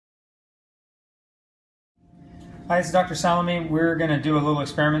Hi, this is Dr. Salemy. We're going to do a little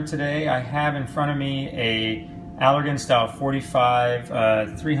experiment today. I have in front of me a Allergan style 45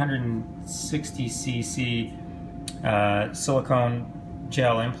 360cc silicone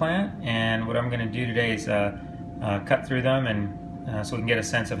gel implant, and what I'm going to do today is cut through them and so we can get a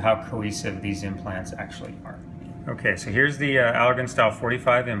sense of how cohesive these implants actually are. Okay, so here's the Allergan style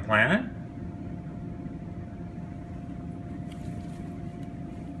 45 implant.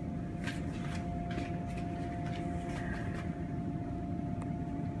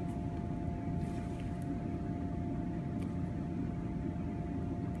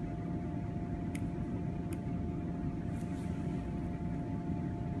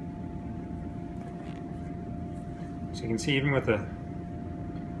 So you can see even with a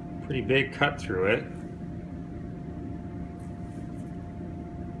pretty big cut through it,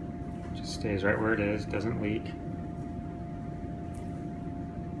 just stays right where it is, doesn't leak.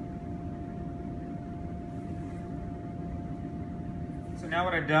 So now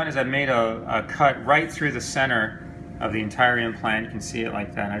what I've done is I've made a cut right through the center of the entire implant. You can see it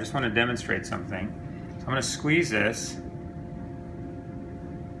like that. And I just want to demonstrate something. So I'm going to squeeze this,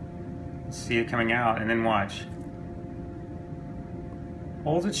 see it coming out, and then watch.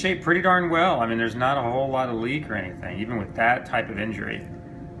 Holds its shape pretty darn well. I mean, there's not a whole lot of leak or anything, even with that type of injury.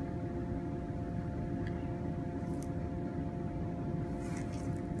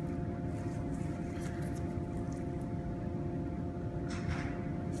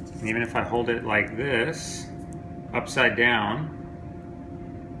 And even if I hold it like this, upside down,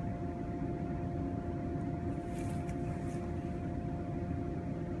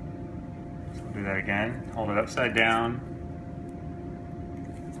 so I'll do that again, hold it upside down,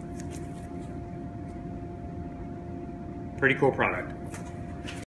 pretty cool product.